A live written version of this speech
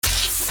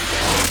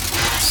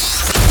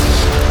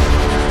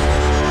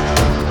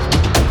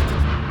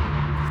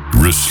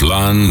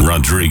Ruslan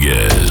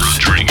Rodriguez.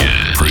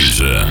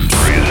 Present.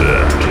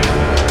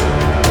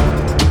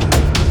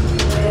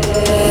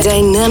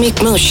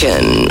 Dynamic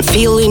motion,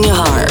 feel in your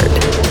heart.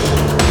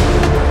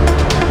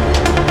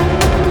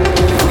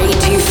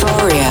 Great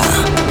euphoria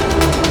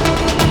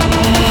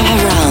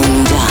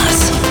around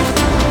us.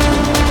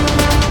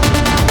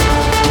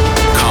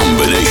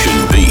 Combination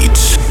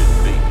beats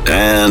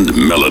and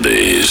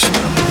melodies.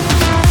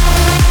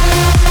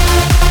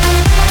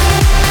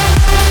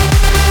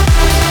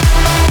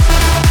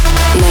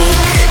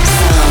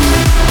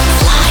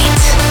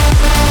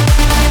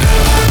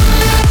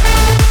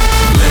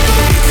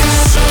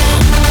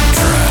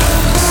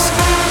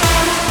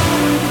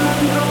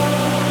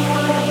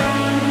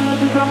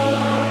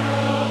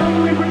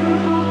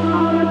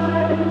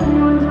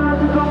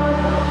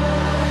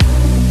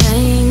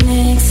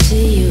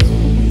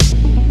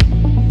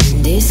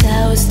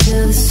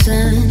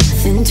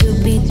 Nothing to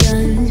be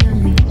done.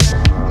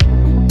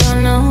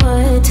 Don't know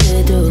what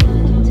to do.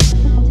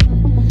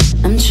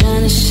 I'm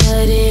trying to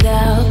shut it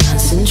out,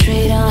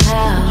 concentrate on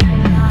how.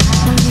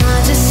 I'm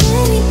not just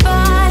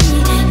anybody.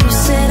 You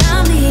said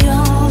I'm the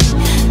only,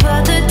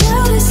 but the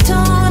doubt is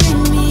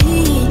taunting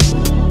me.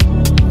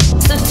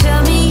 So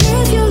tell me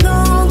if you're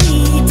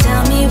lonely.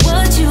 Tell me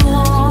what you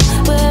want.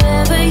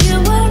 Wherever you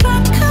are, I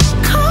come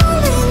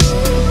calling.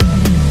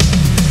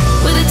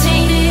 With a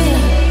tainted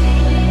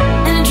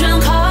and a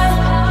drunk heart,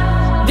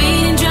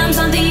 beating drums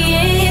on the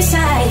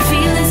inside,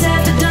 feelings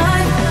after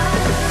dark.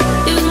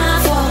 It was my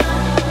fault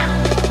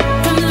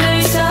from the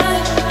very start.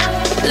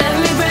 Left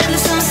me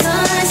breathless on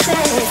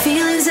sunset,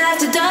 feelings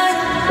after dark.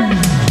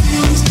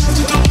 Feelings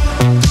after dark,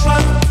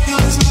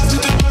 feelings after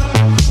dark.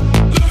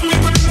 Left me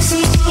breathless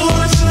on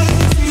sunset,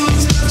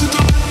 feelings after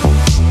dark.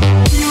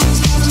 Feelings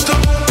after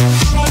dark,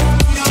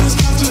 feelings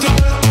after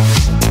dark.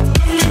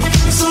 Left me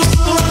breathless on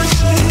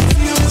sunset,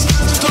 feelings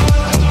after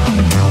dark.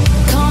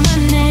 Call my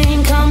name,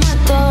 call my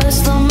thoughts,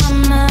 slow my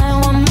mind.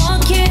 One more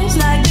kiss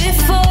like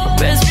before.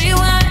 Press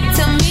rewind,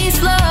 tell me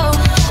slow.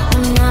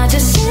 I'm not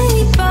just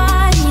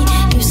anybody.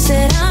 You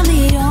said I'm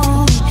the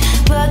only,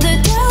 but the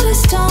doubt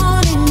is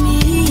taunting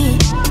me.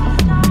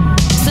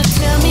 So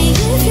tell me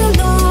if you're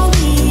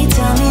lonely.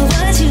 Tell me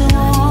what you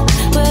want.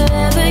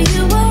 Wherever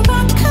you are,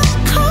 I come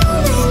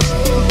calling.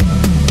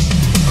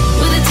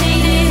 With a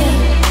tainted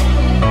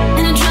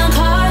and a drunk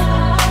heart,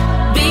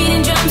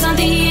 beating drums on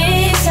the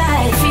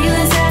inside,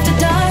 feelings after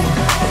dark.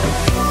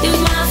 It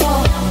was my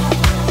fault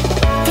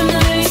from the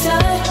very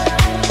start.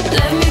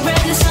 Left me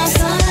breathless on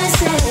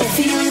sunset,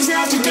 feelings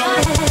after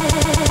dark.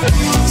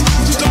 Feelings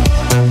after dark,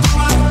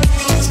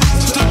 feelings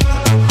after dark.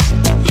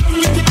 Left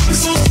me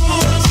breathless on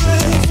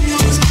sunset,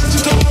 feelings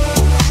after dark.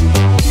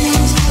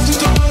 Feelings after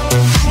dark,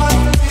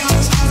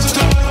 feelings after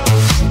dark.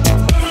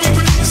 Left me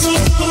breathless on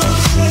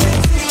sunset,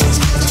 feelings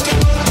after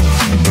dark.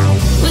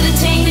 With a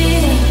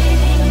tainted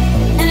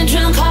and a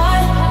drunk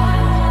heart,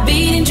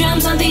 beating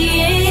drums on the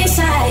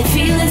inside,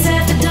 feelings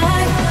after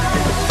dark.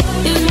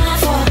 It was my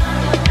fault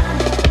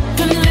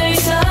from the very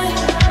start.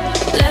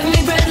 Left me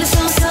breathless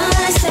on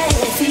sunset,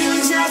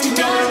 feelings after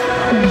dark.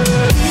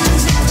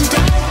 Feelings after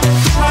dark,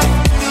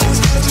 feelings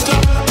after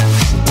dark.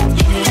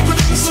 Left me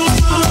breathless on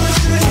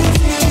sunset,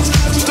 feelings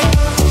after dark.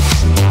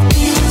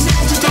 Feelings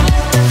after dark,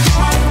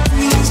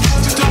 feelings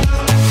after dark.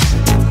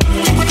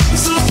 Left me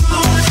breathless on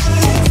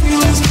sunset,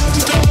 feelings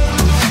after dark.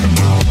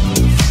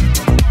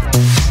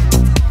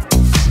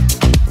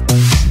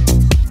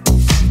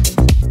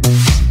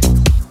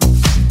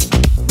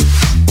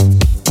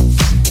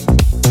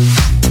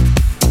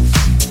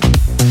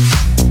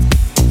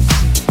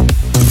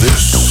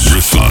 This is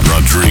Ruslan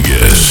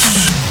Rodriguez.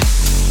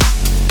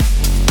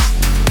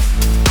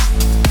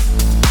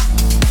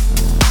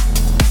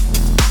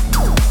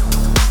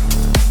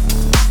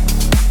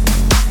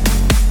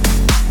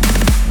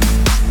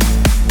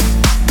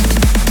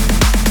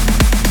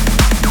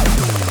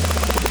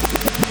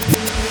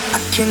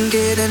 Can't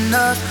get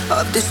enough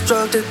of this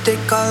drug that they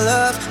call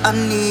love. I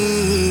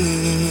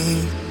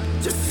need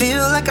to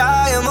feel like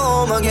I am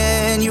home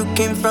again. You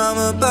came from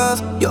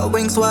above, your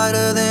wings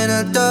wider than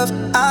a dove.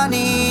 I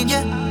need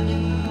you,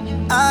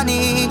 I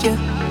need you.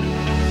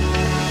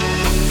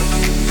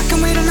 I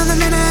can wait another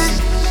minute,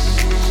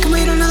 I can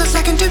wait another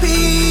second to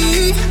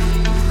be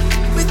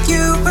with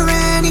you for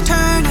an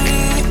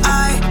eternity.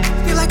 I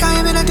feel like I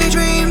am in a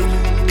daydream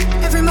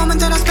every moment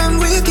that I spend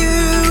with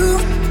you,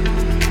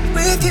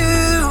 with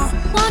you.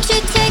 Won't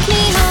you take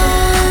me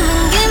home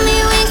and give me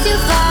wings to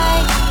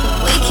fly?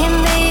 We can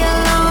be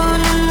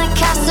alone in the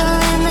castle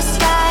in the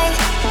sky.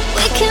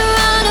 We can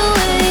run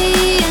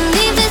away and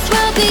leave this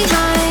world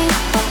behind.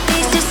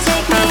 Please just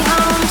take me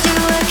home to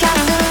a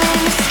castle in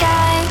the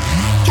sky.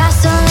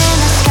 Castle in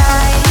the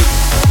sky.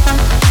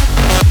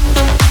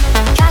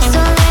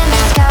 Castle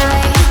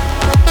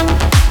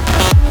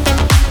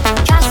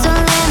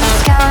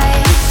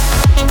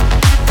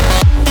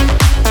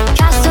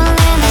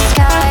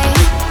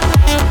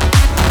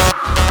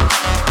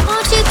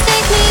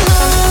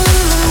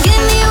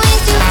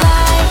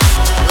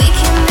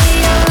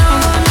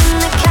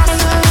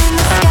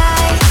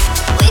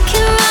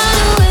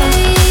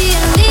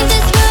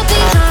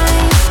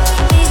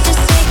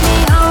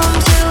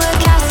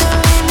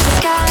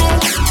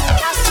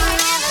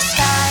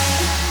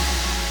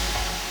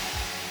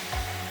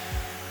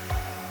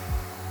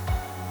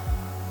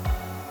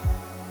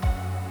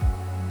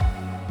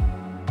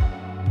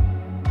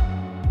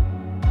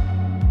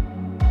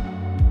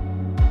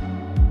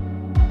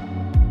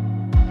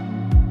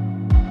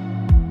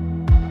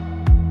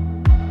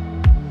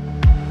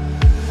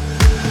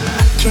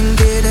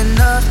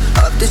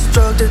this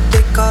drug that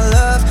they call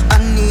love. I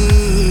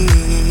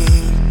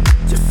need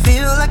to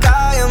feel like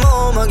I am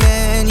home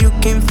again. You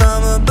came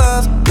from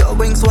above, your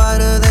wings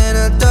wider than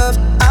a dove.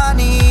 I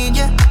need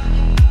you,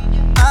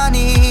 I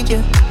need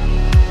you.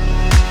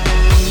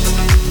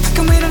 I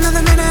can wait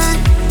another minute,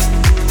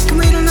 can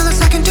wait another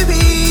second to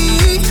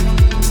be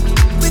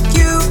with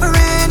you for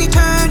an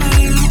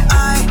eternity.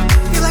 I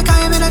feel like I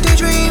am in a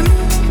daydream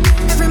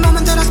every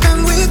moment that I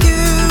spend with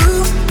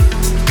you,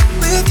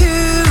 with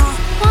you.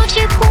 Won't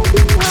you take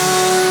me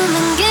home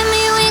and give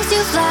me wings to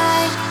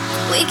fly?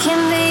 We can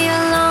be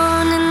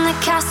alone in the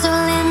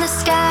castle in the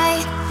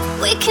sky.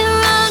 We can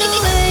run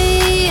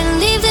away and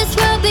leave this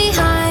world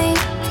behind.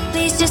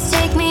 Please just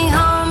take me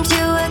home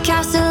to a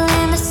castle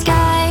in the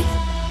sky.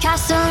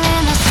 Castle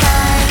in the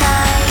sky.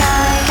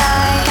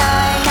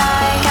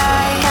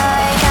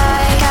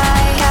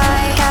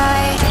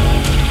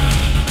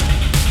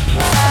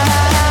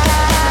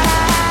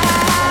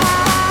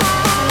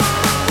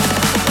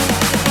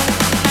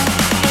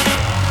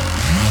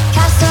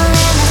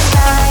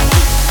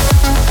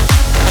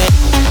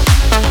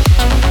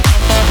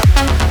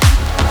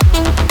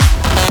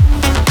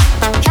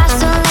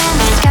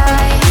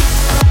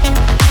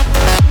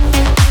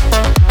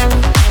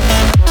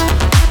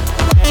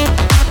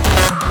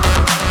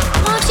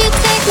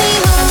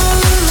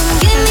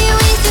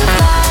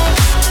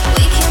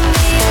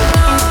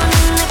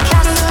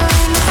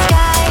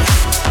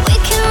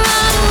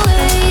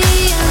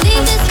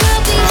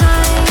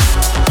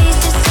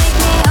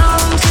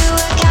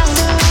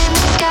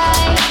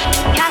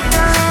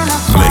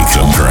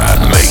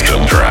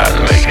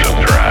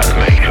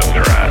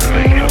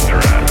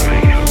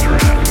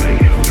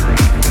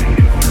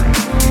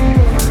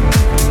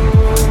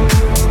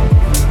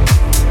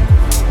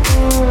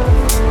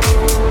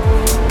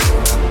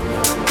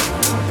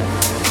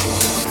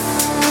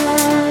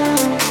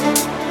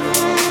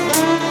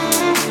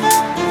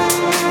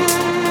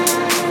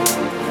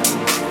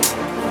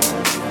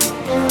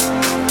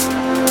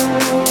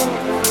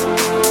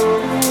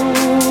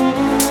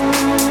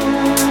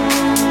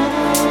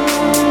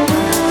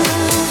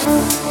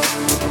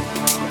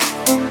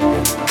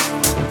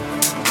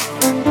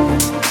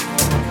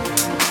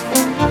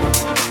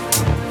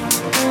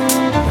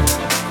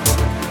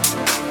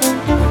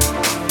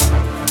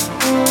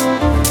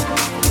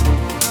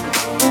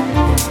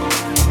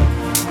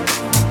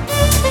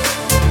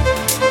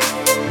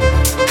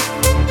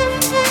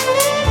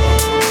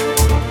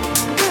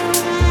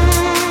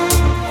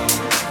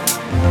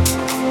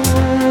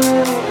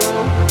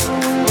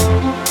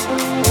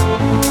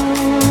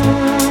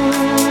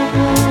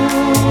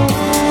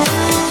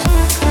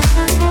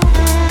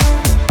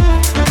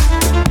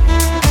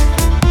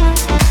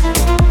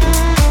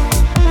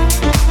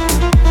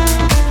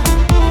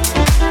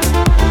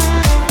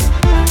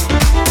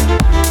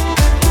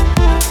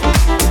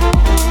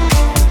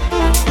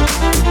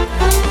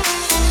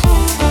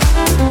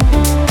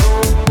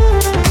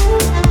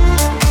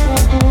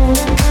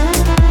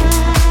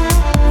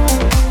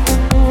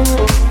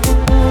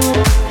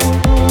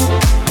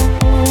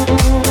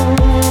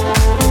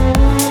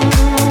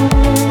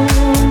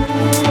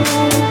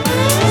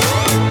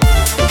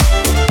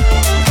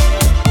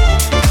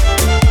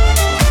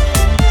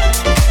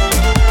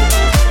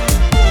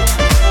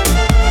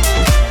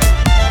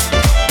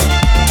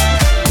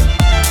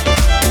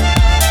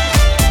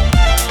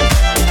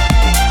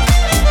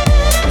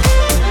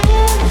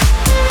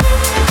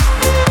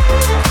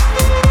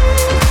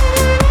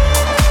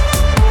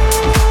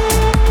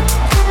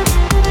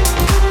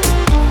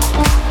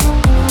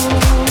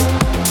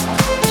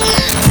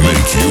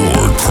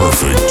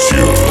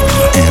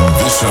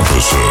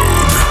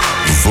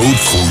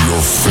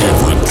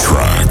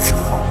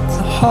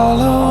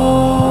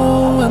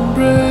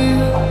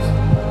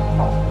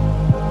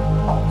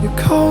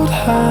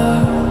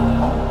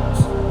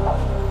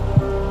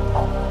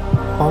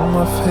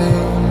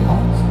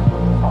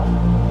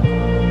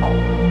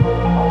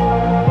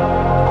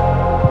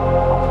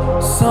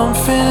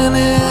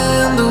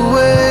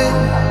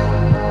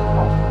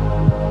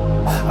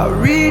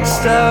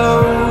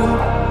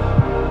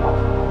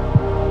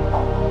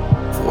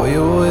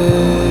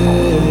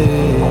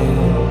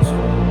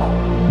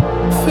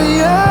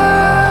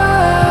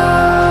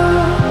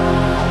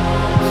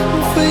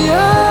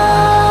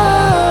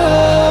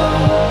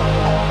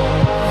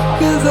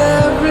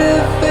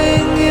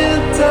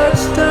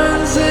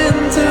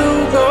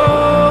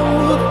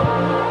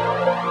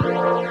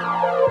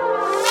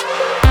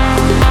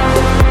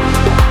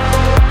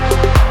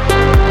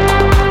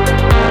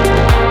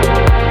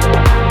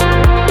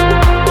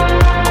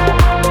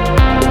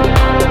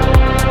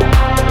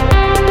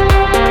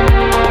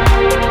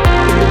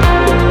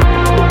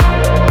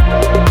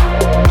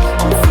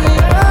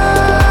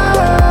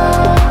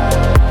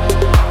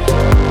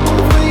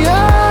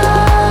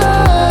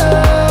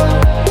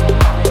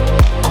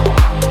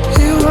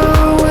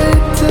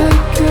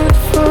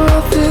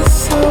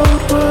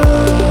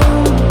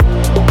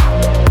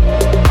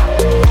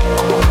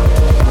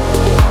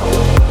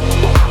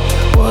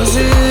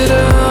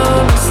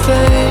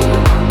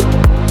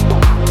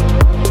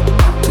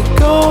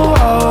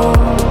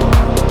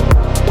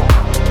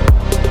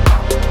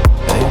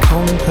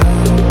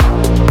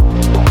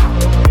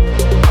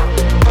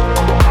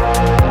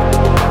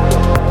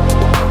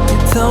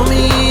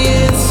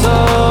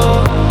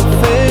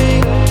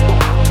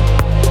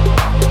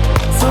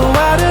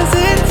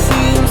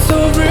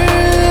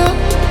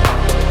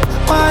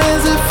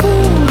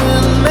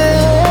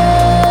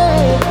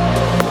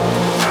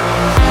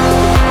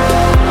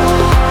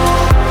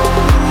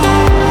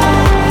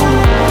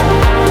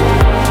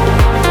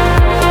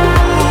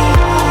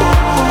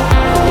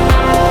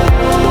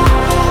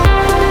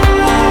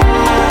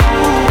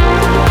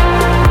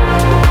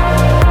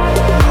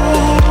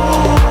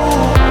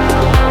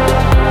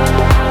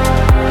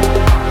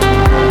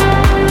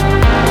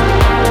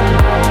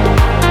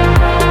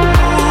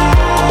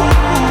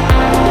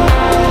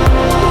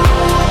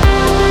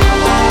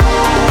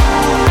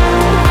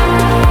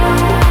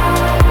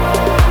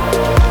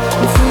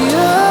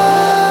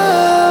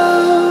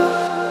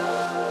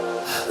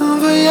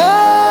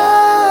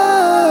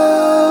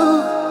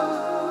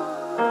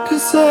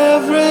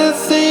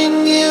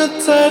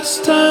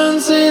 touch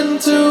turns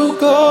into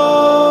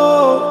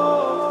gold.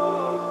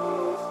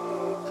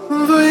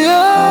 But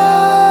yeah,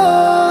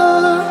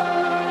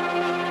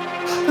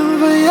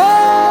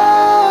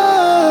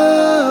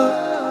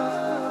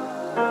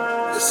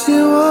 'cause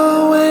you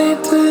are way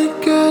too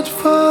good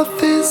for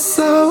this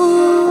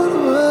old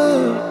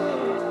world.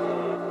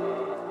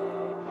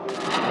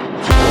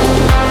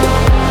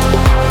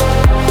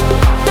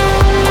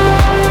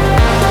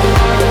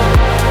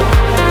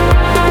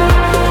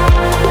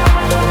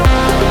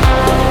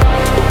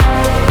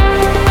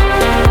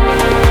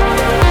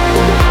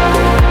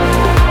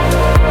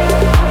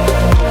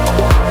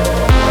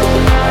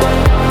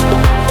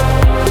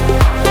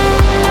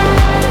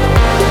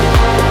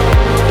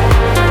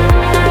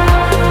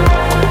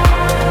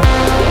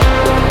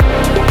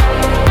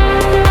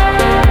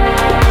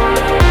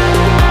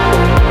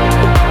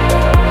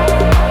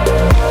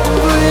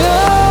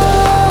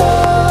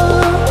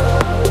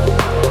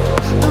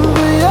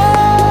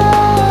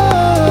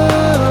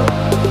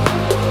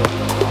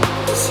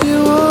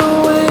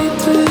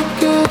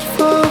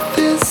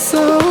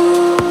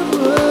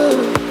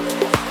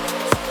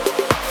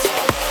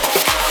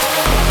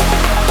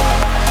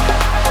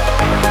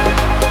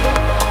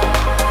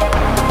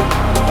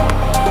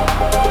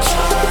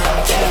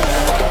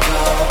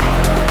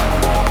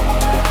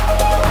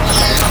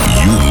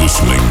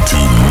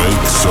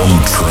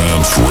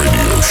 Trance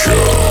Radio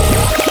Show.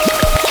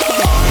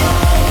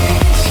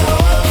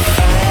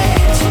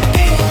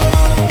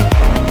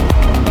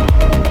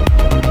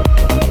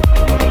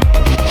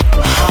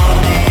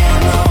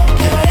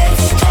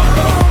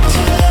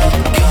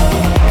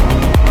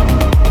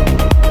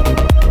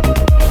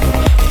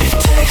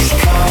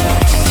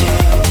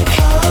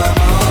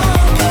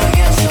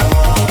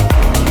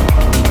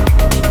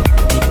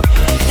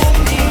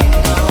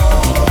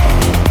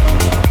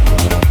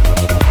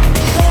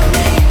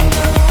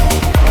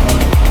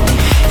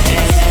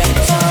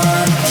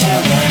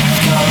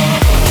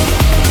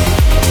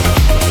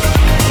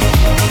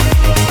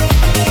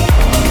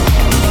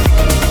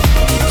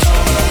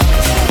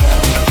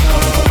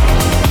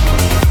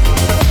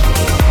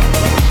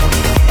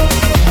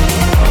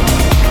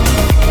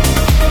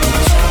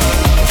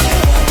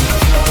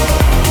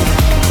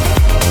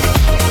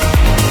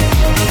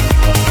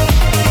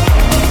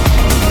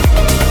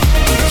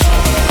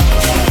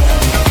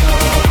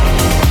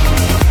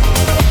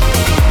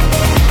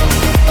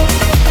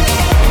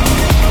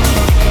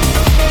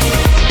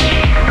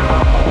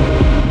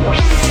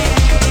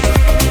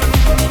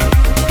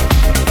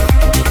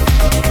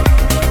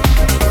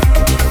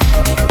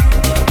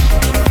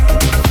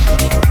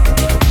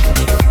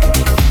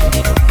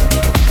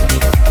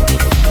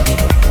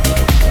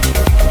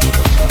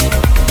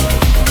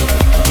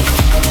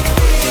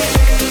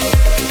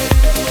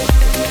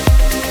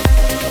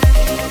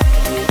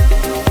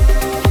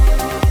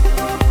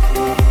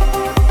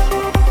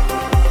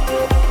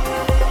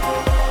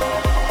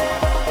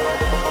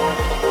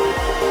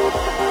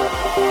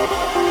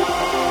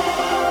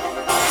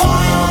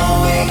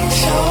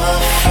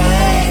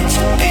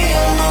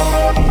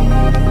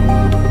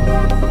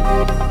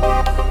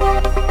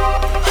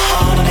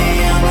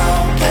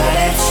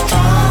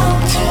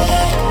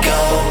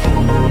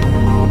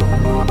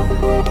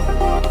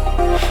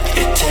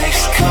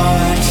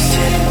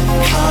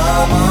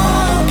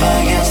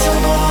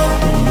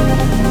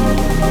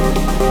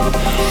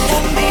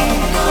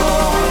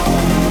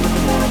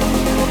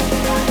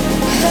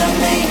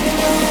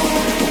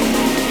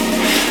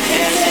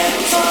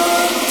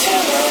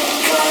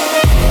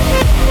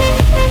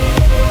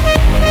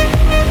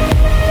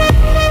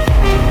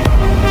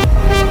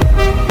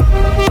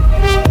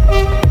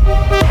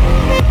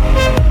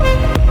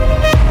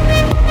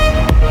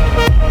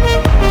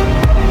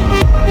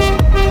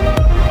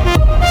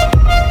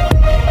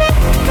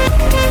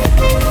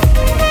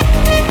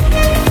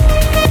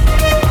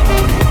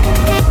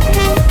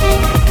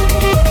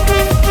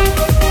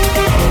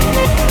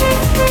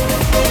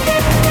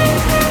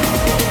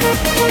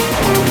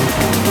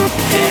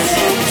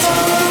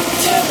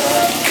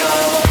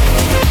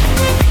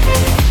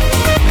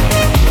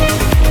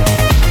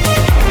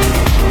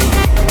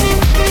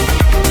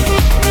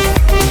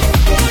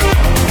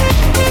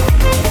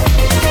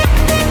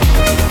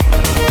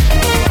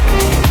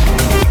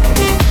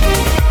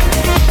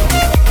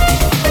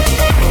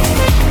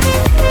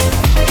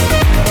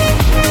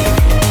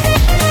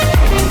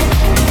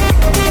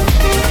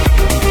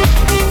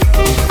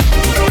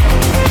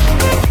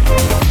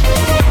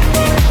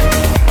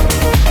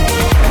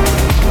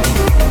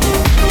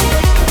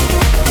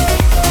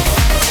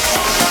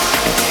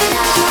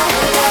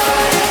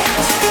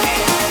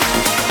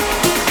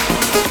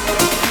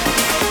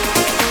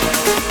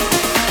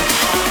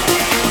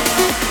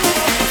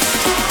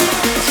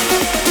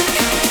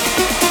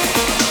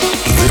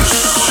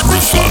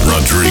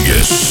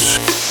 Rodriguez.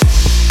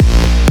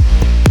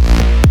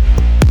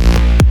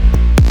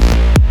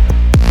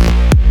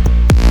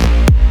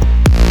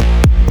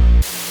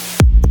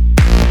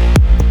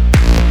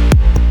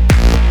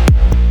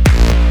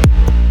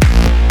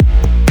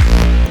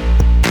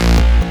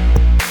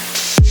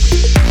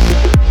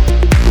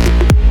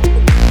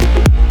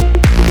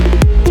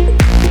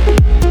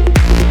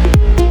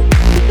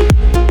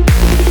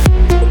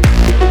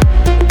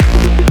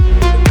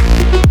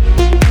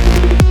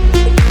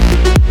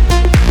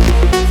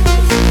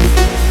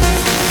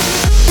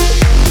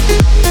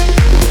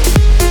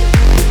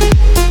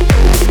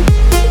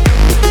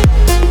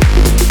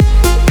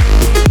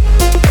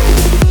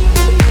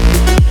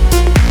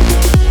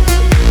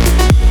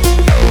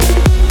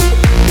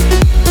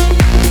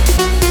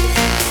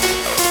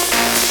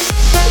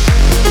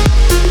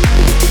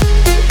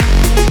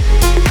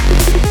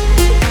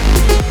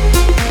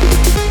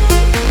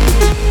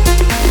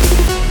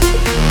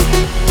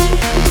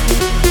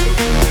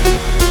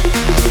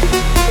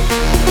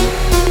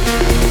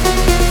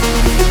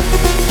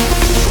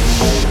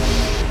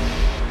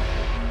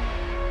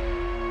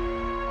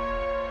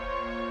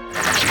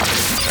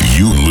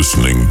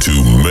 listening to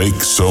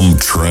Make Some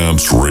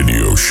Trance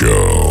Radio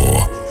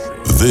Show.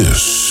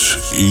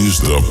 This is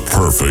the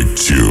perfect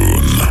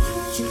tune.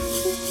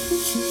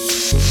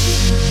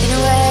 In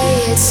a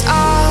way, it's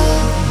all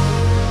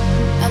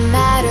a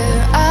matter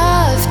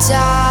of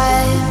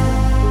time.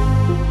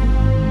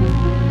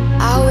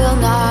 I will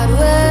not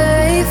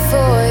wait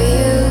for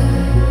you.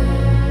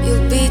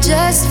 You'll be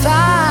just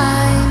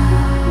fine.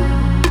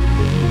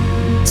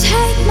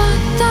 Take my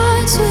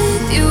thoughts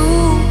with you,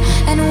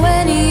 and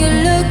when you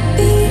look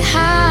behind,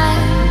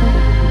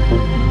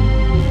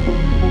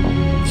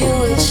 you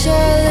will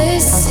surely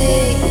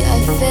see a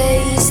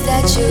face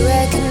that you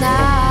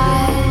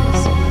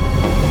recognize.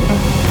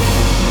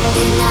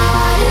 You're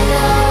not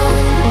alone.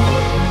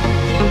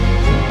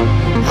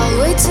 I'll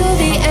wait till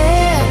the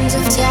end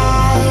of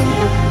time.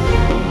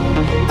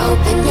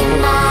 Open your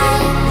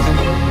mind.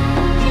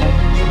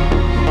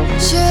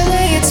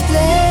 Surely it's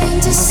plain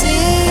to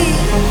see.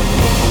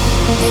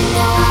 You're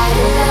not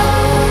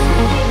alone.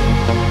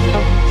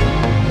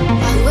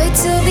 I'll wait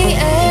till the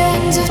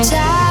end of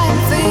time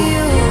for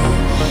you.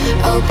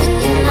 Open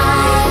your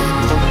mind.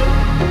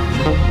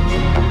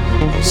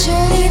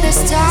 Surely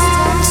there's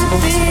time to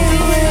be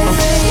with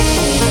me.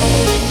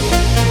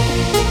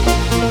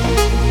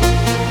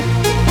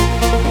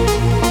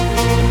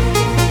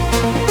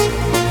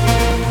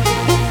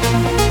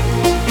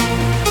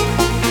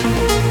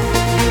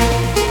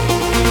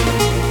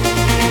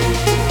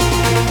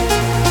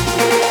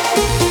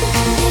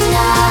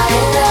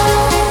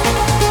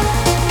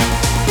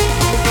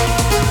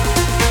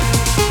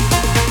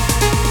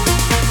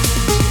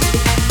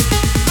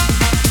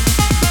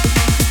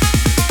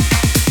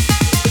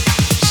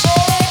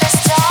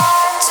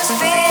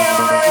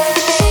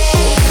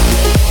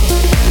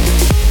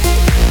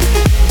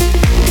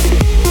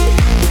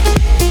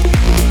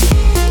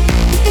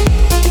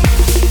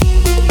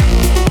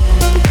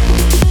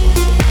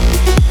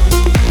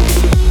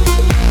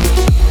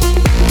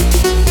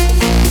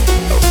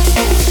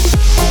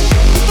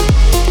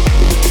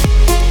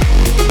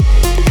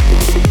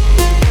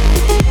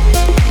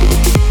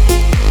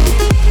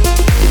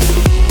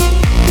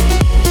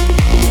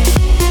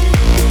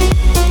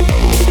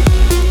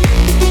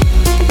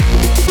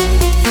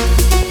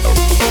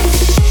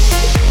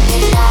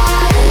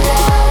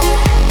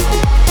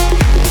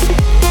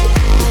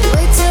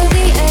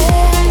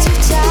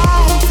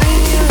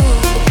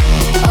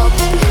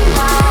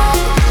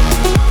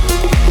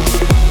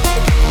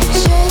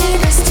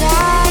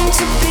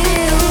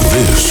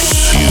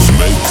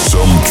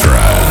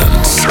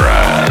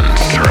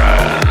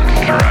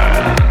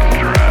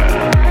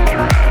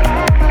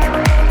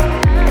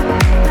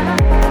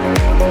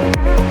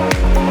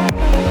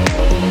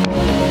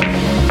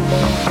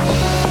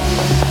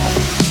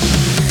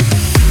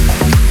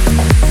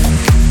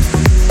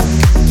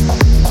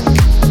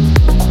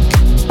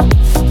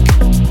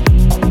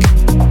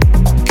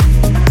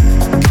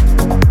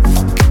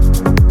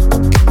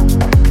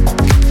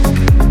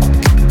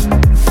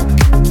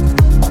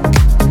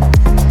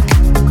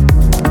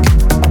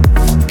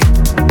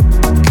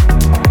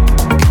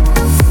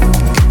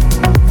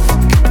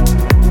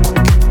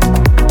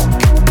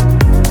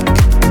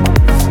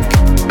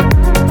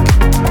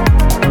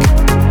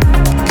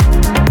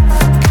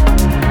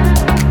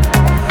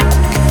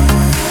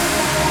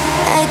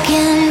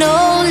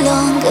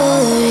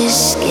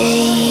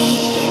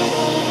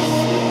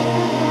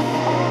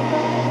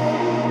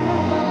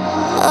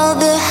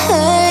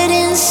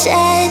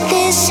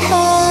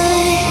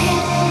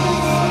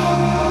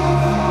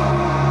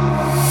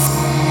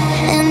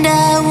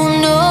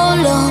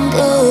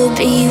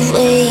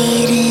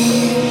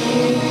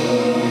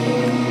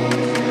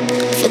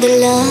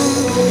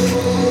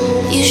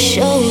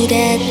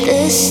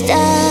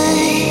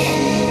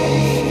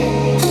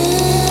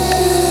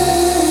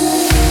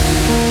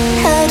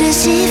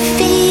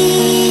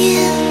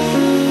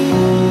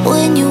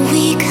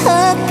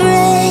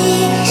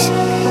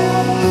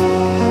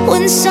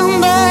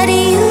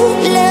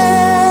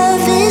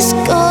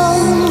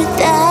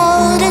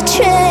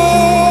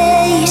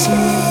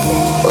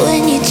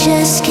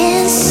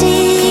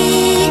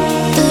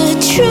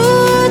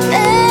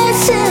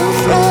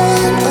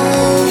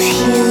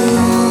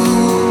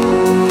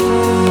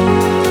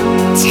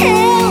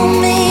 Tell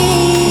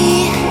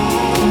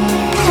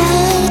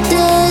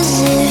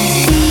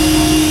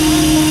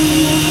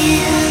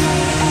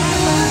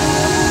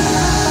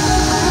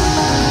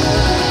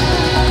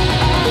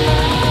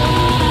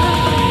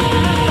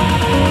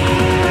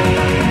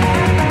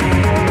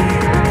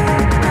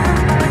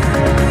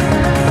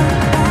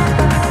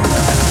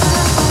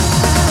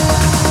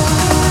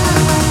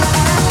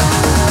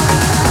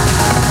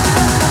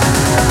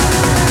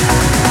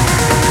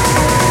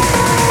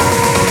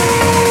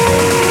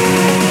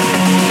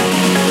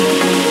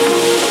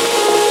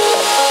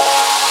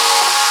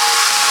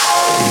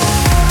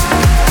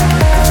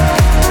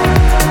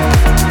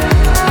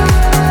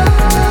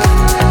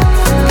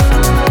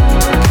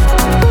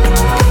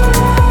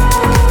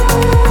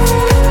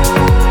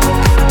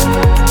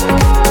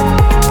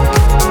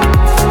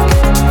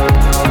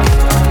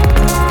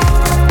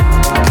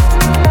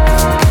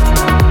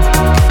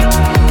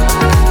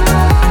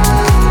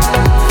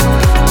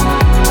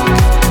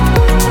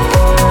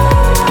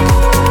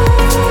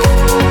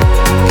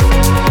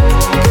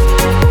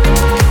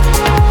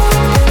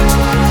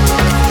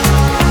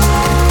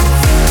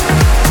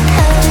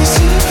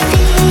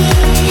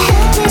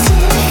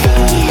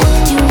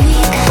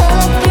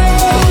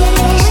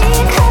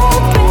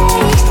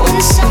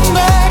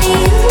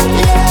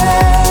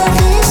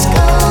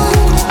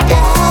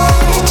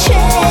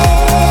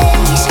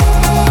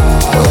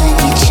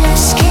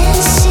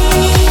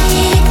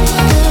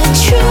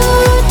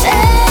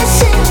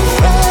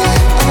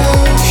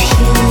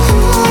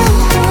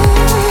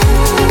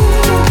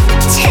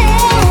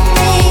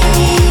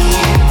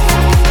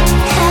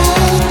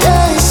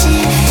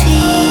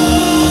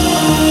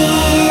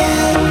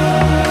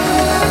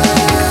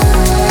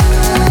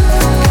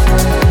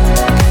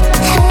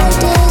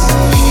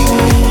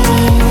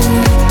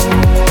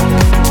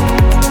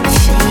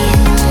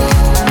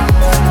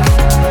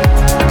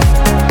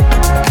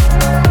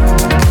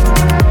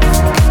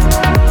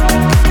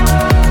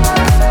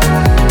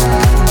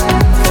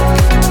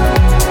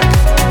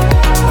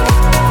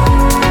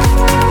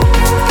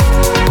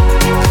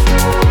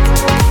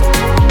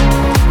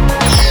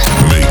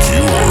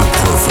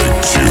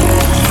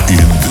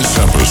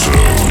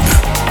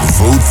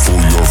Vote for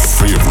your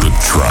favorite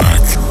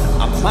track.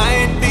 I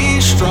might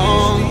be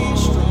strong,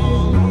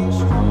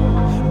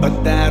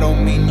 but that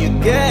don't mean you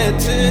get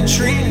to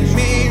treat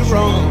me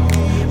wrong.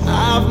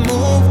 I've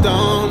moved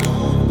on,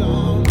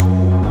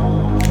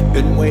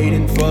 been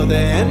waiting for the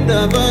end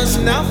of us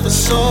now for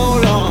so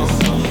long.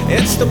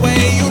 It's the way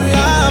you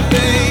lie,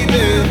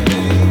 baby,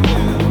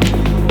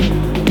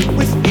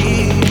 with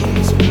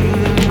ease.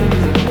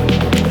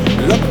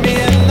 Look me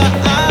in the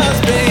eyes,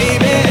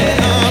 baby,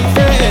 I'm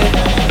free.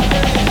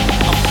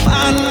 I'll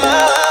find my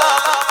love.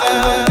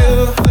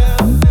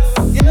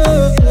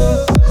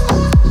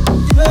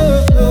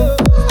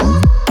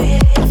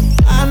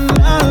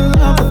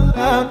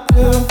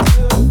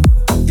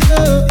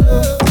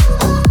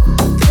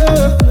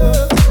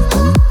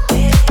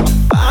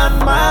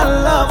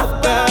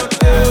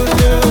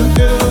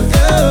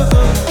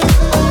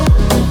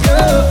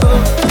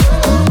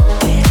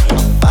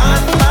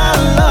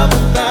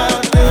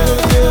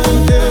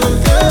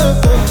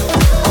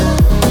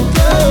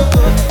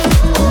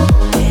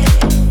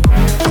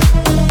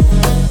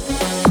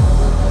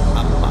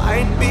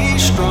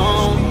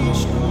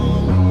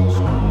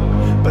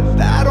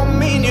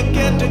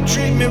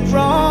 Treat me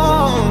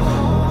wrong.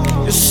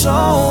 You're so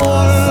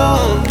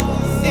alone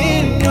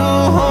in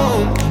your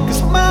home,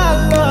 'cause my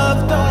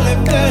love don't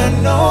live there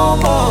no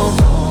more.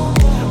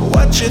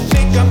 What you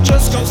think I'm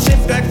just gonna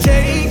sit back,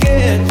 take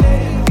it?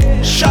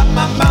 Shut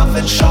my mouth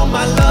and show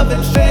my love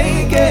and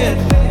fake it.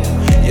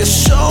 You're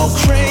so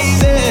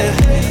crazy,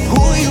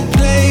 who you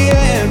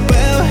playing?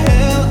 Well,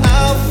 hell,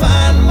 I'll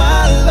find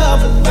my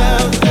love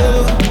without you.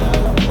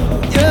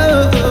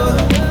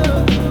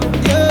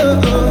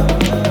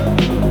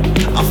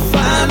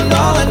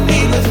 All I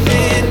need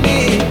within me,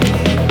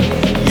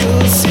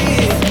 you'll see.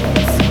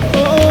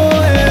 Oh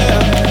yeah,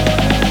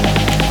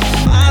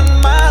 find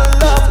my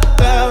love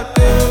without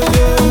you.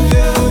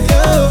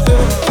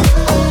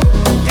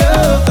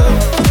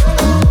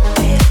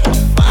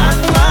 Find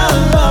my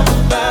love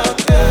without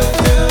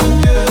you.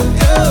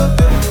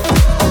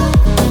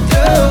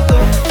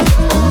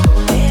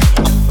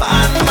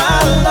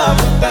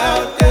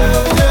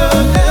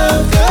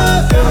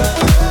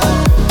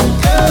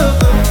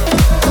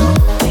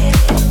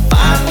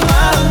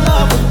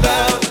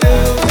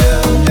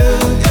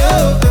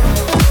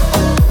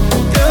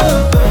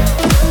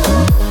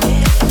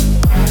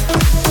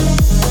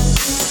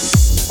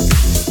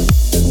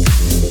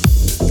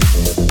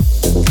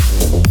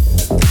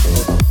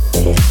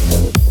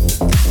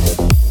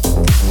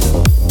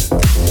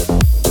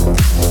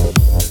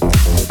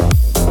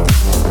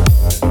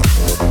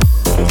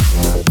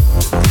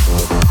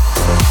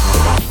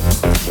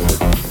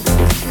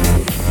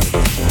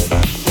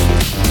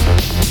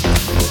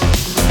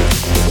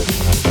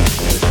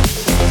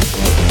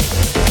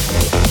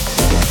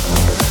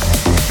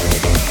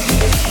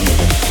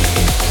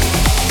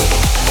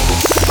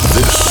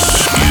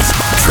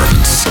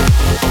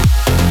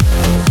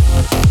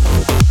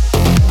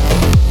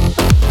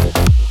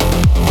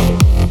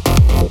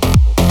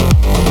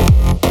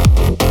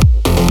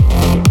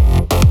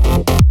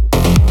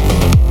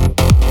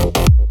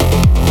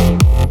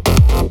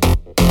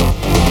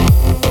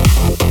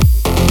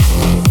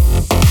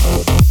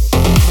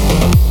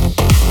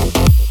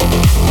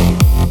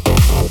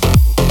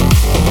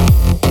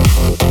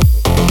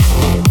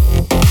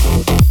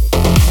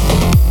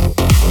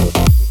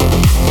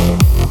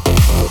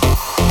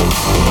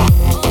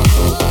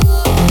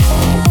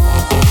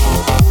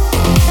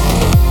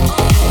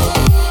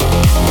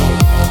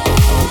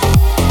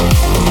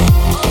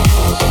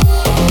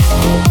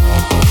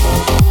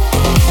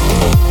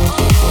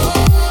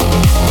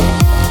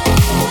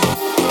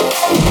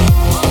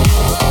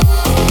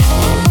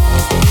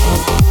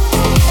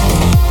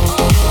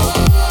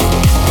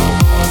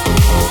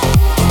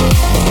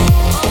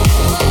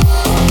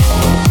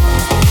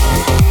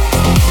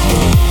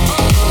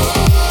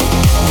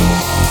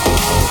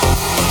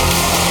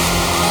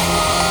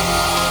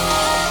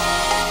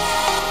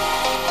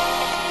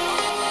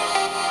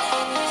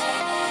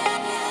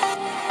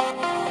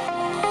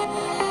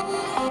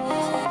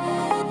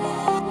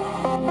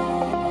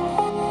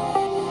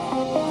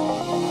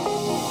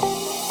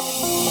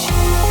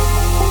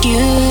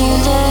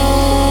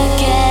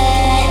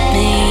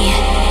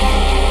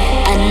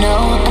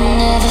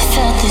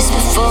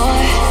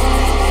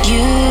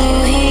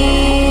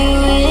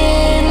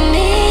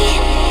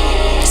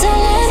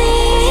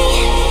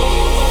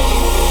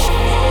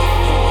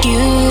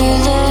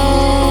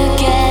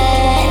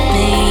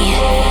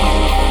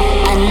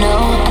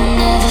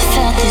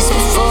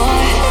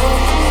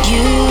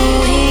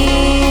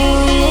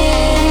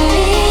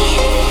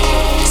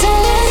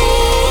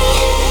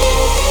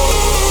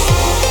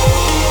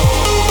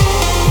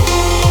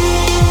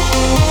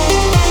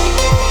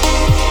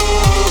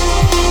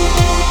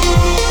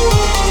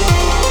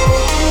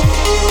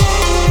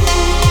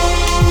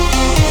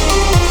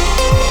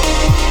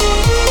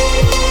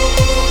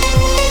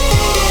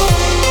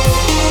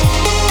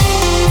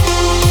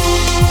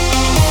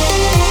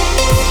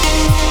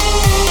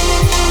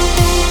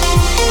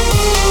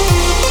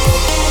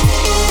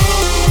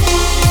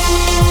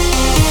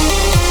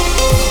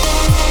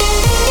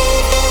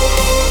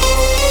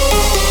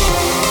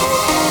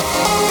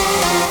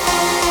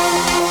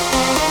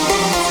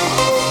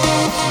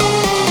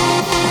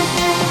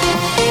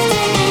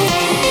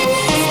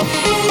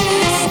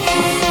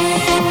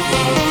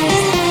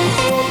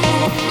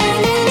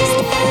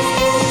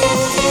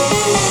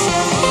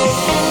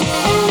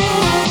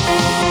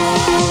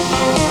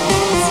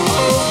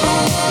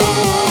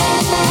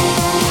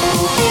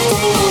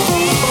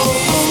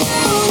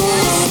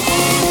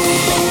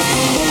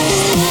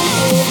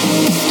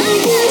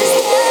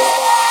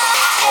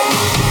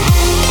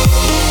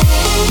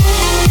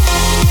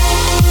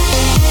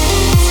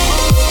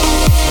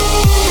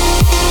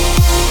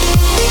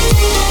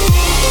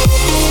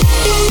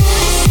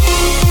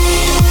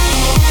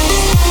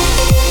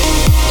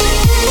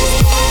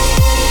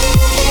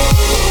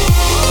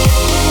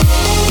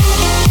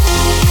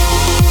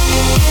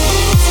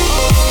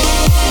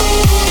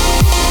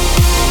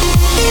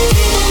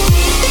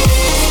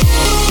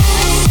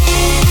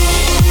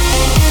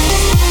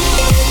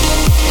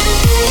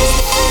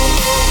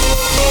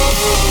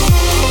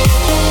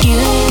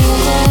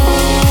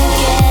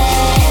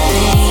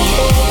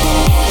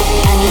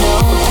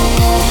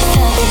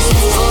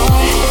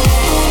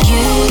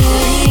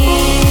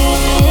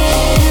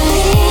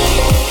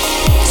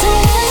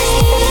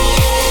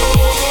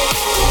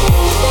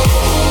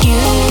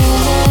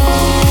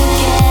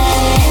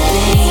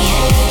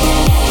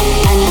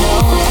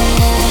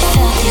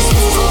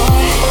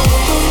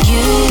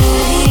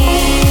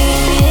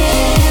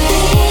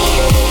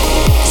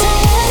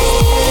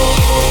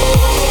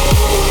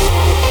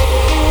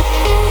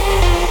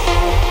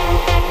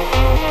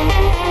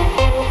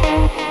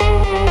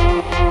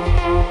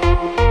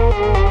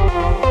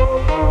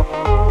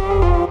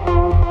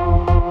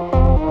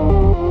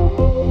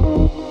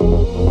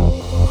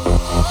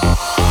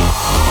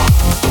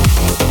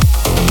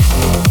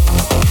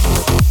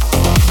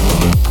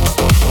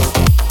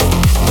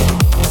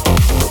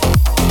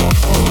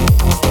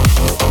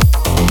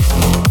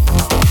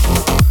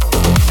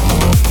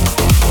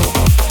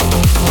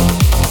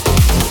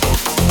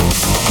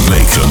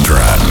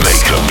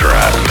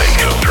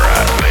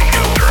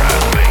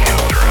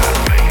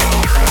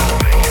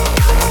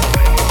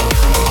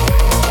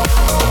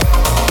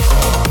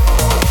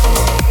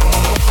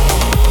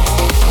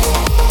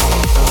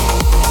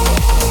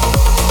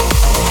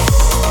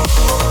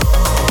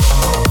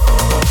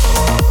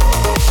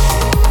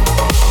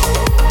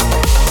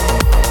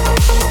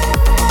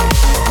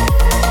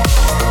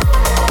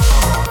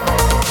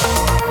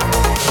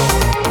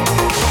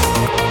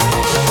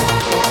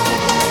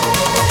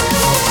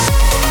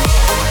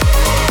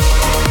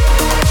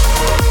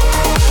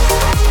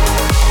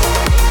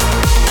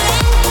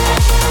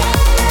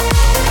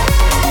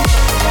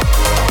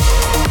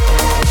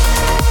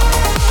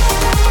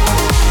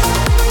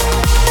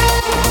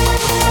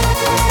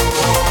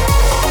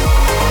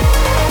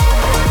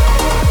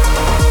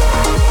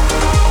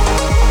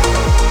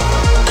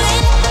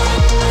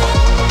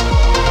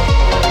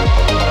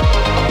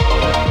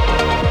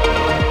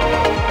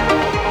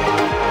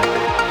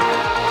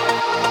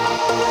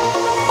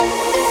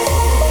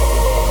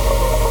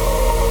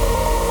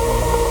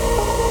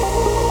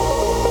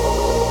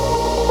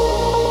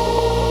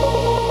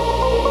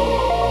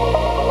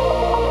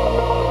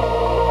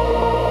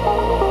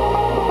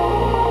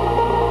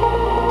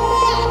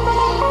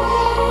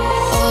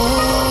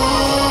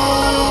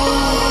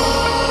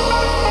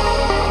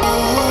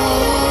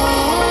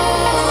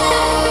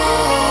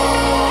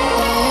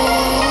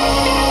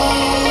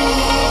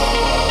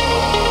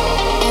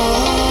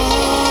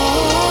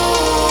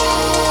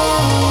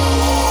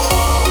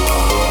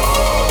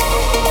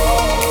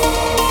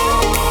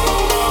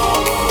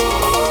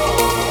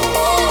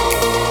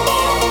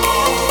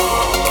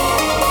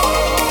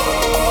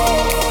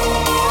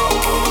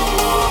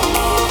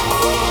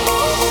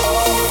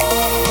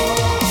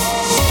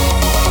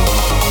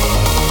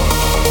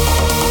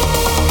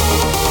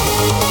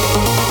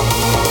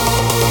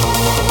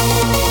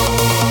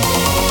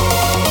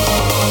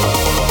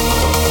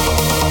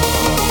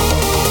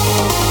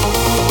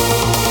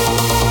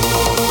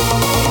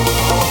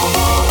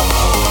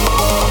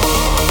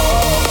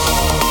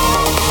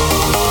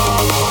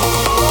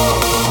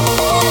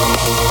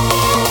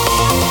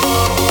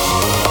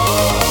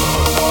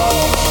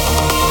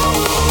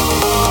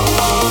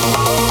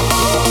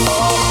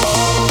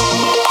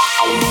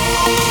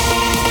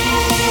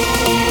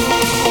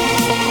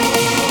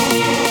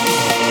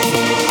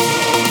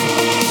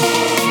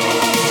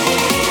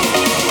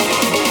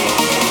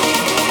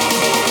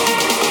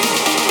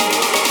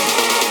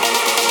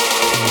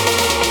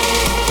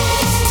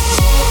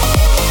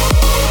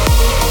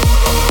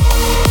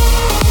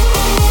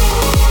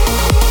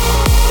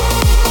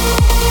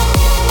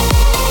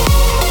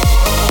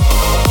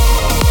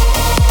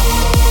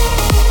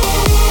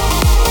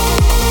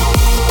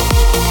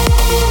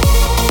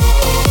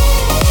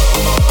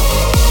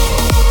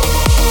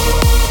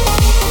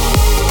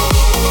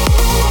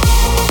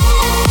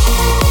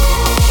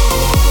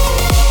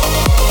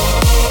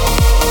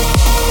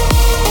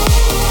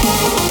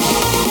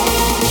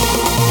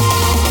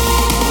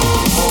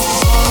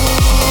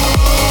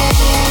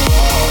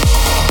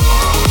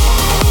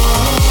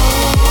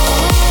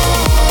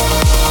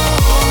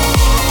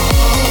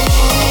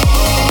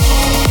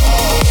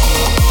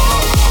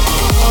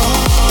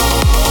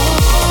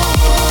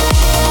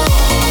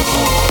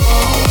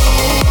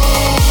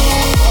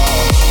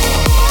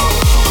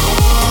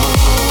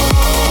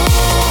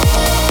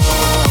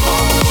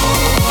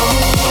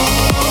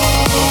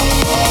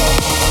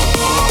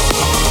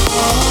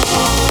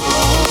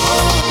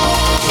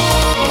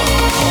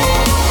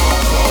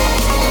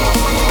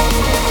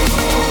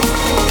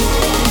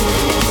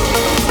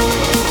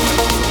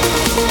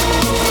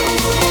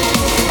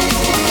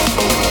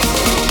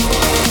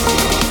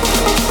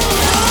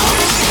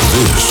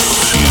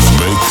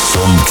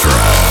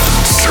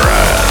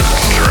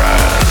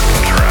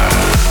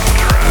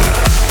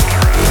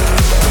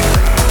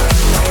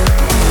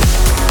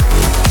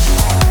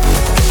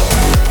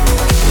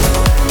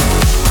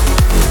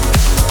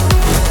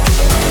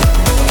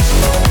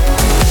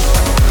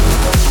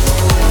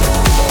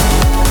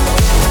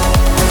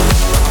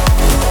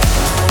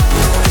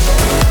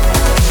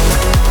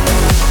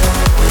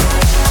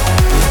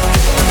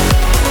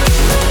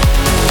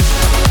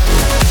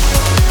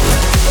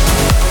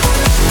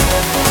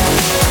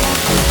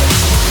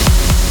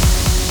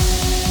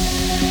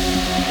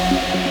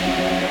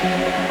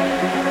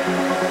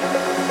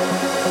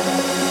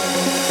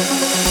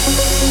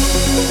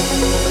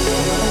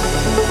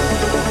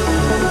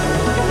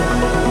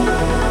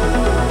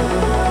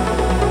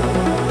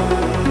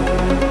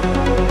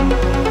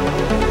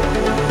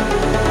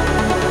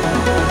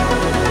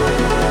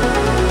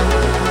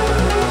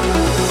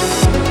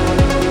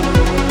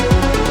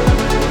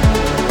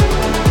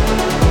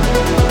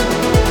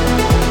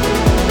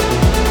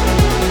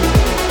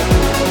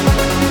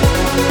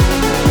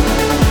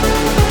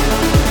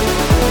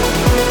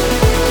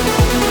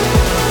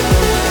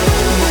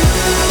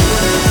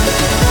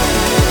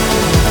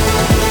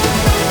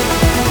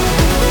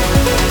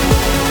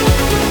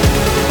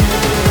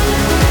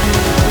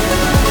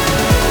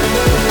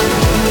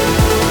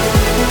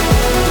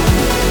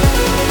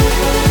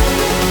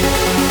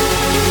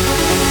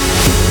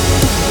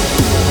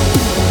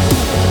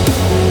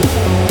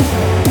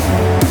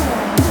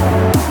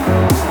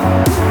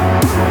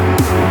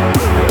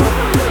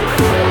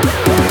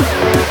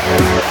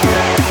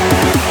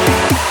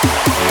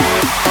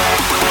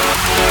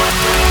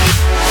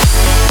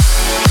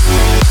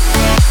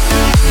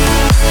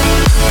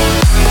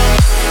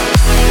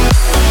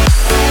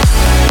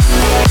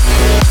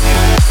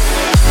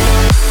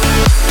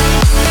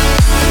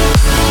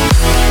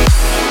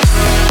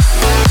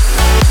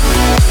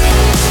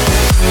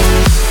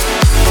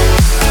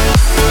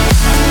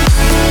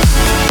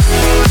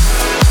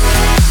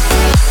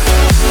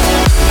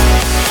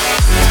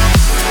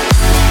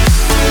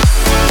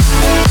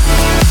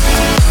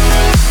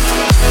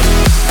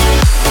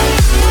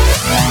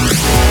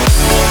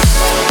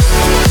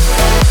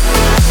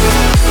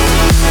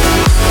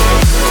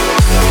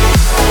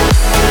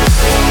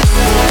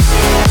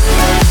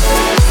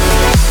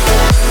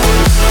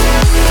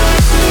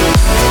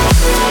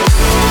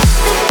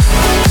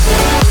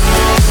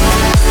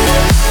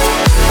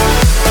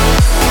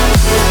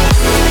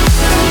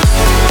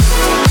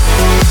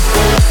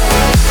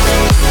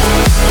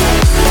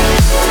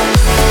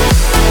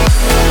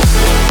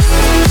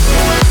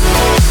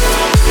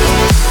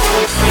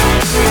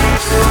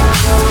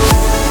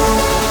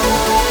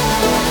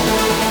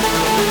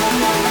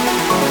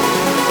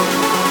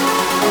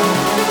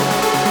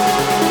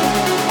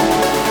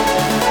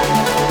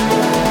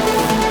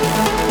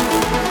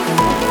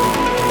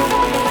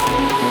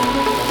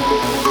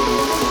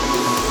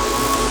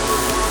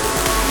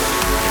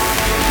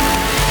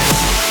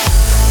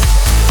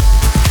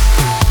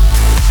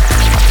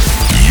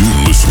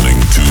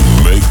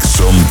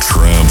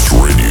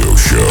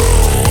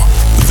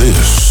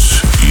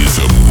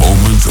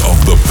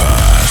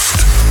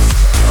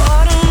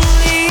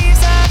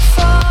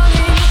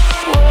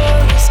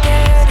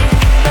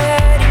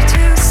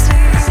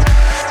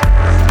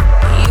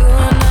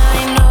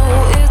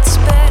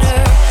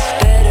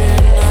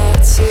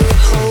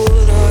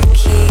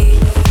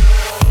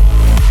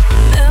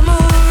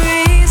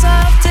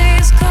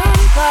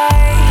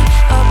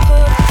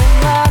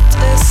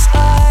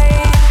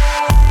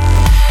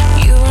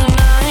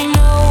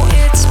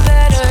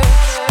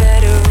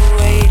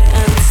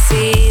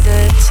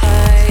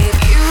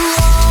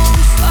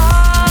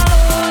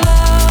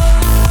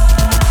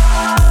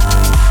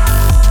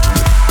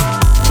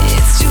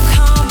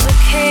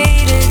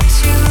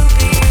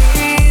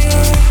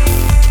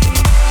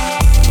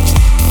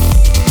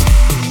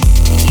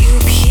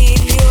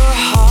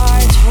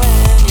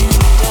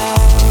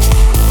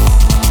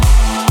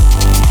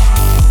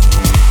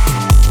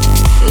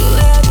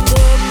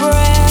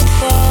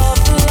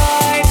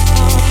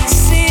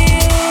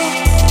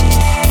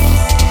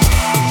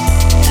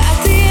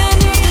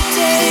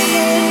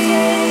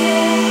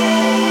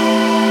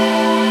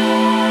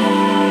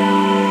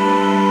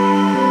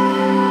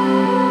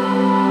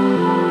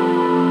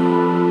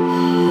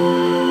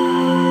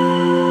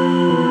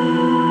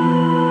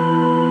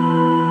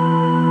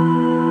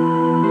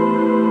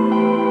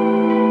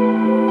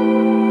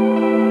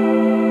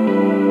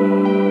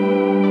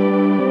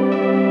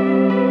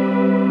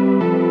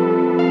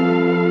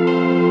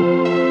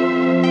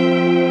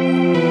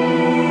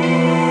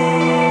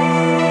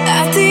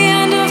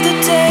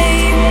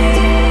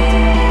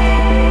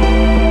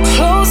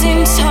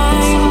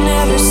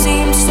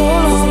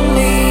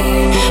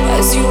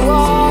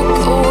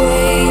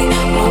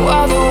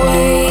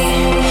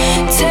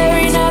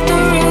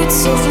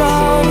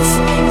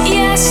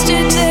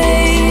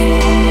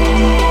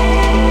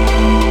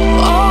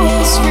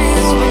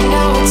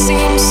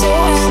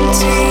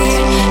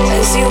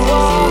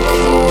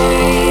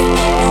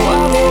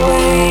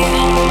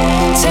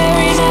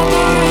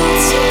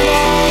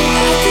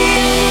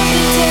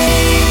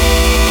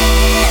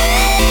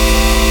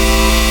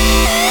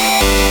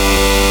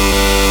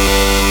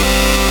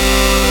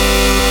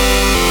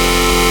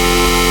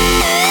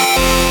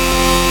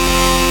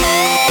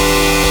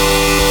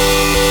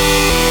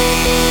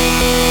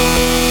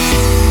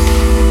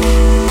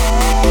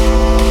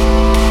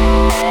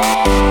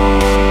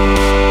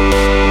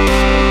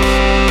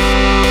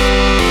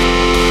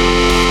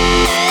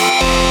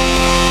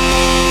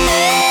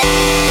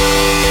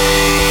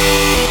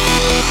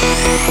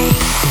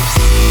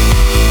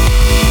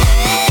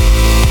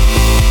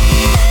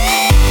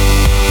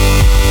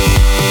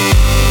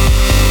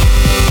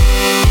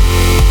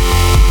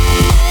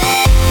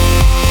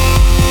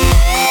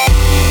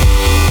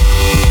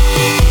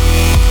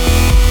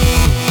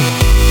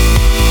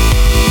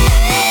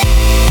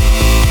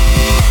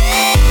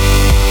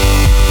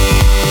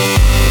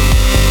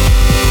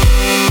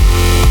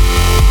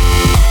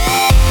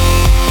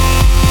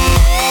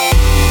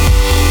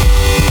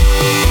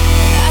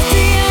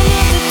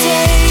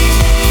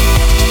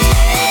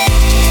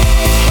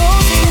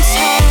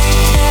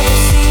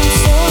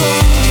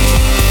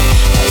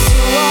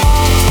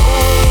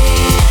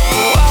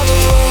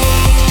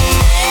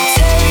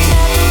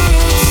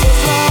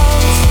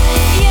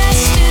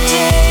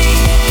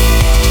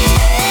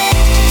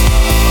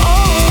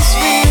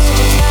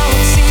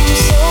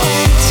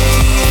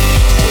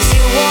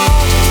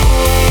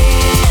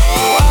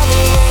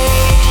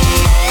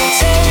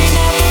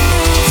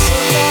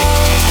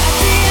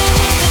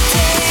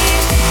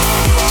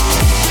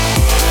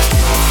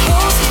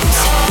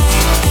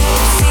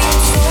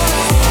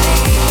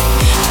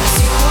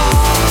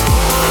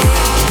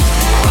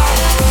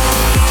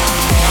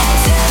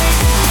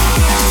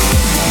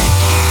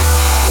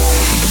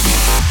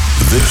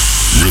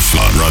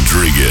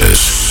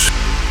 Rodriguez.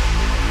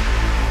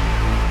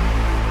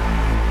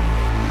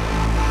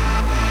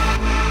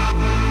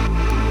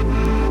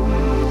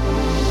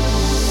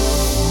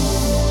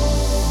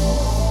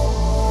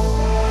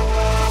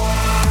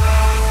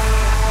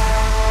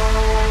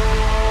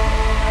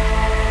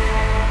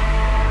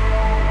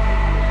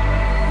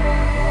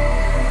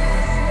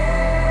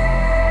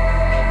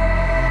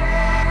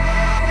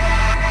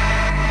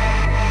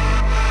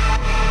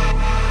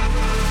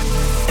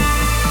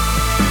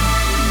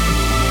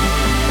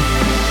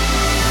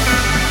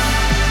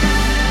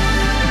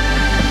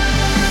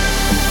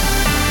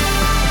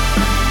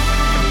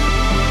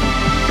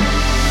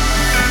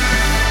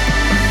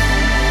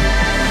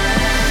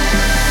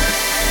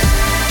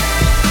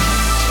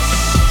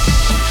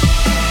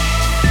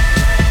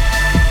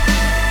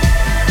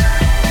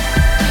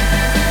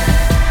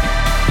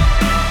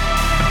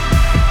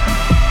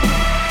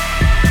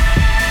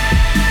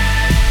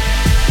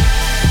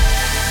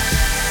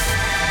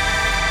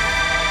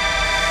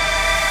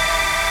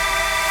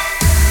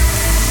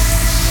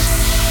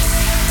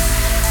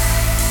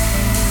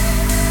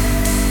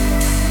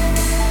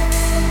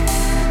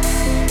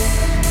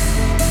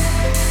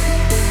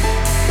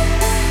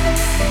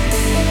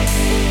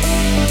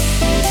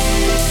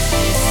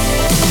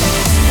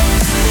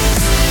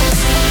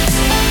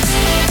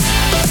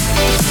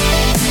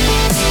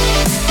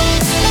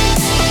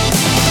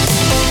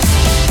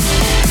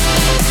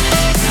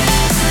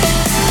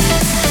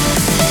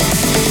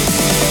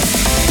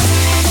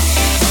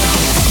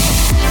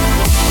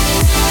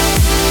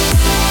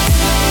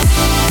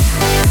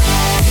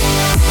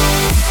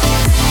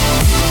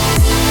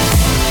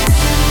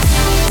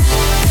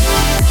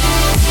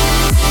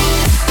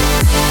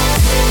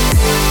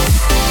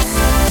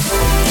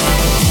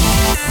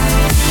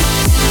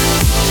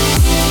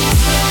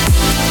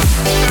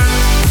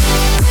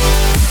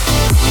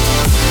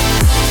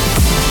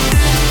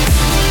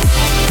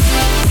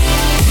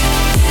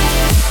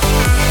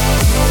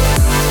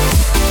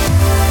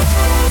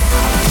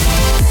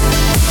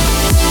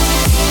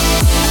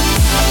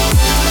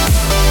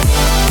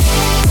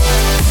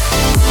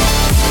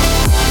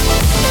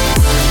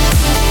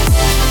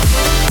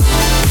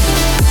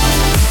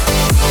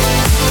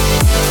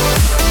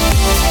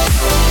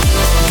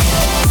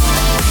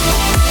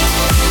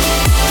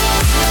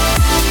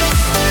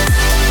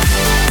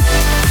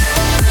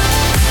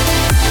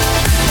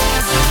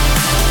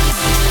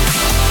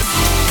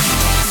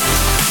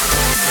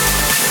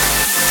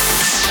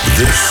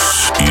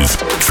 This is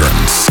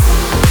Trance.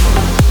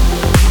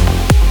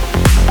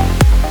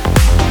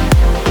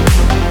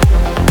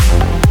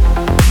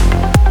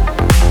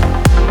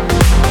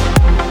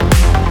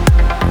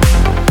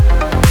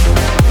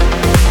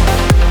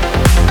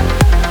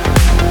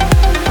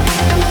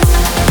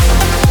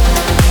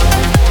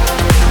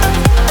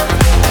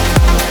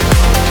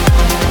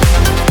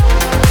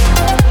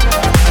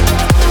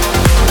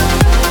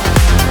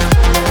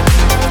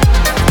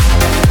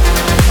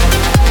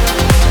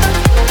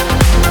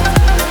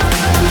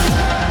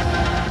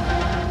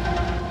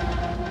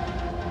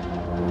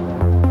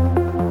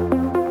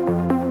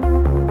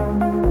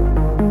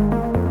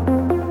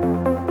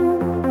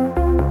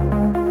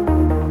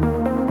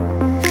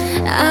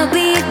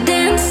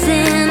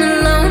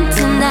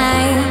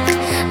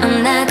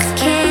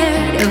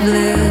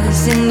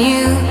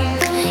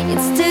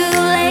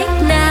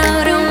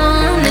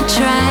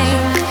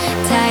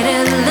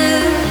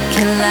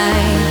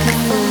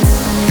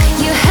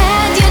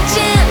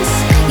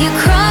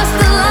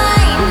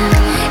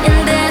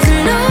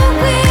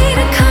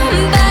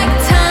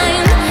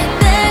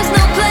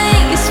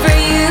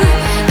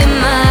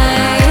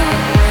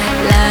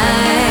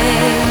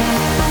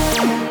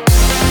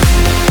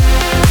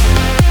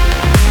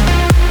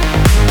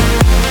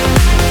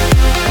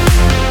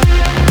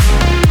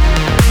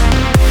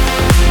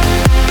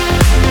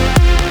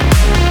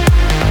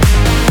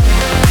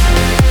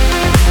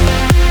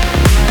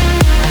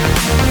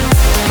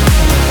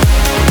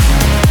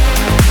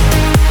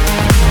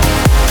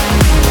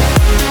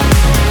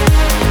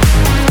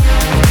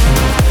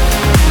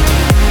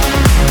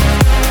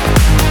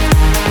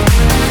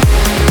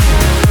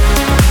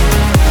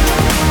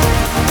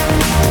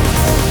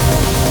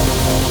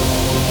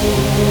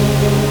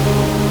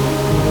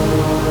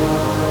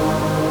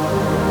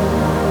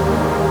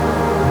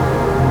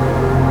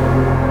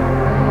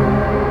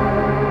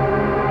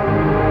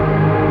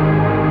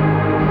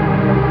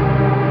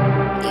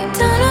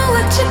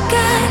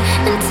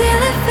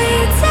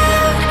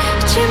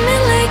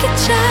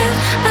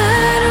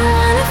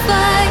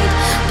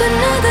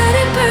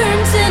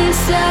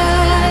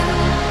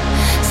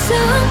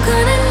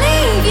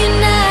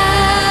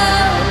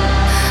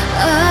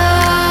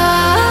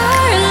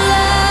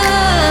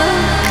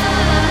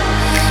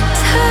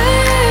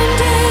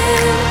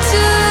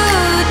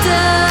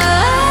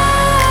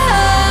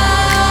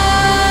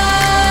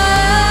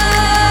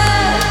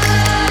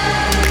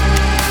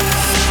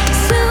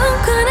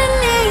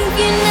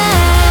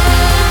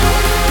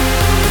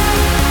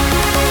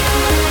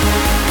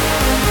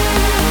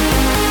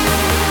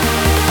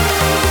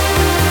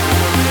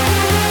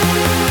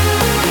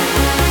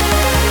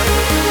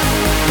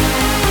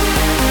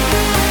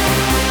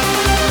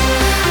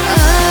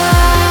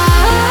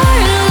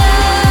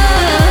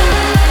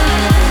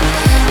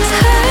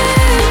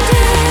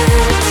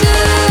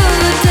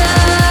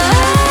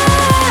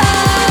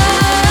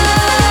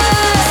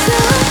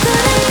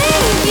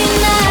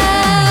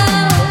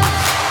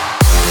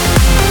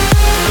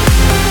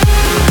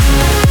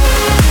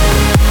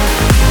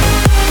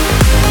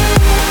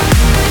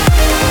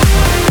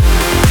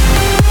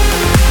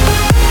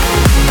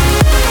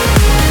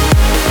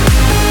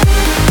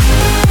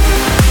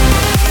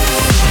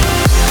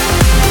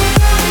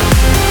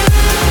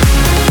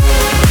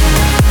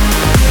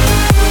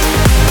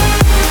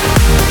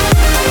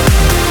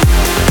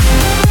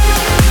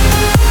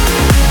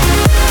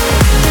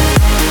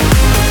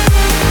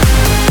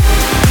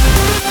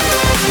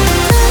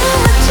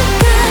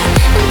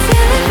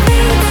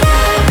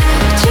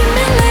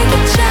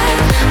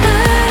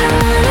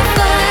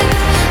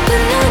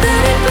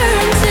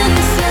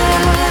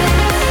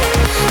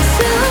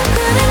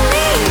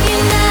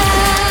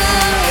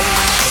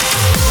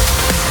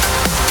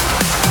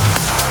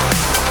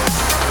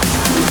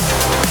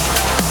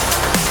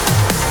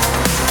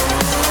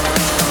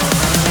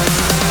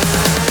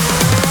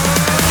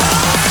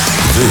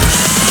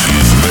 This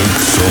is Make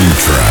Some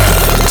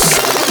Trance.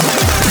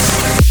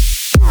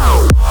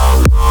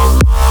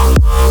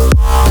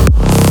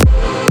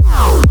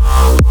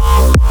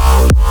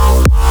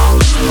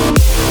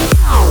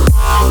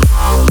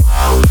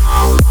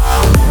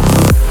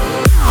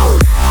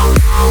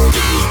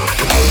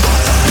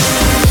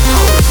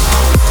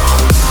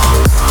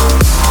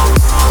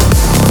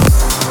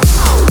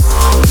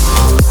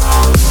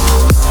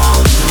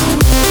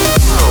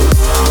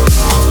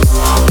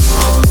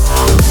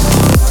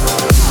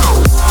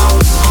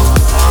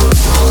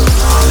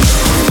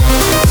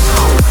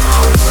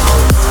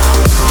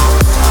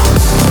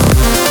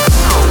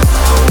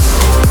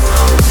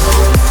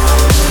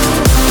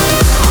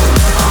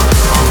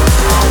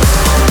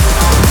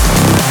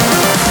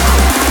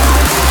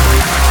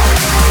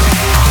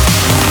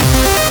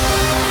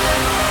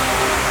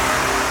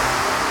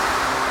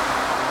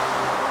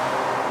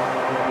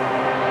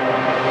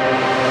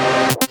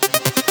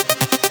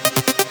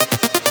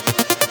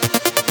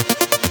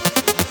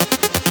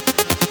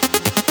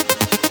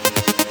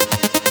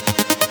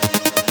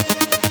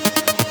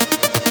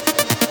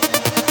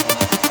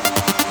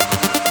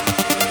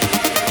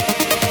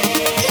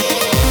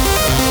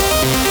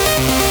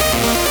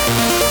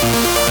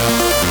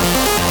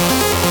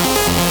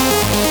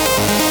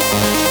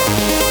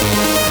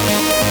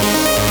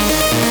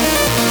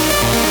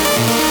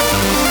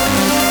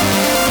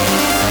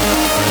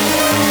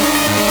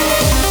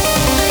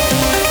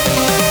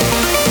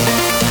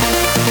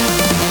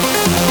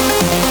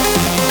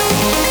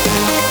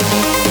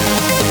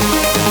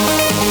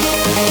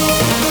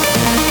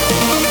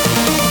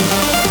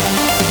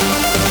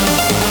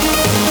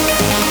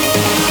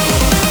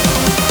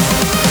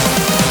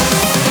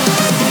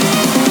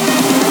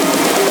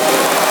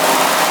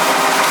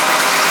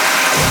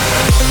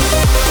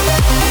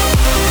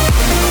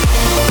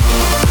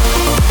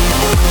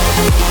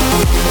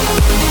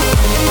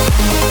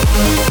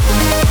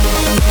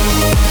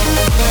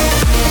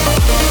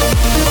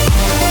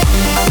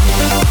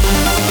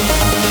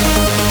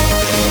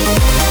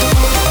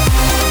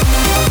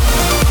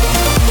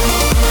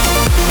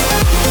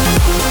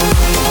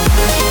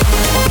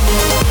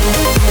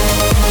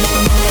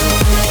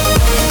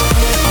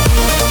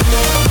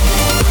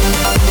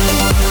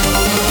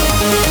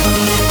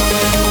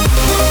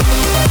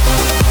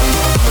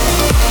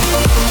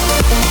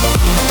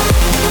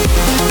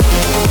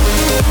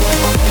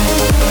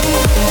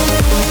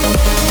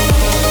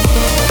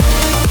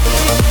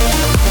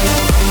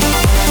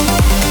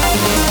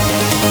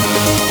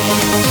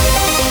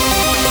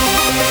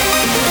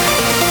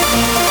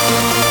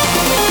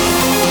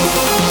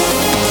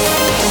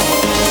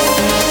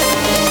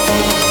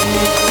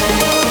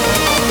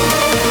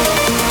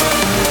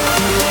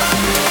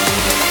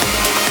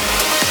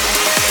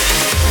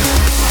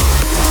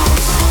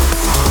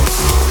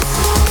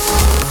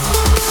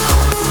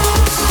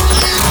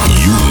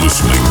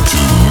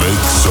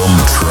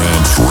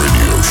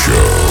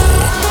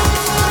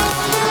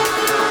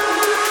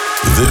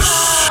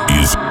 This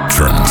is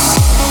Trance.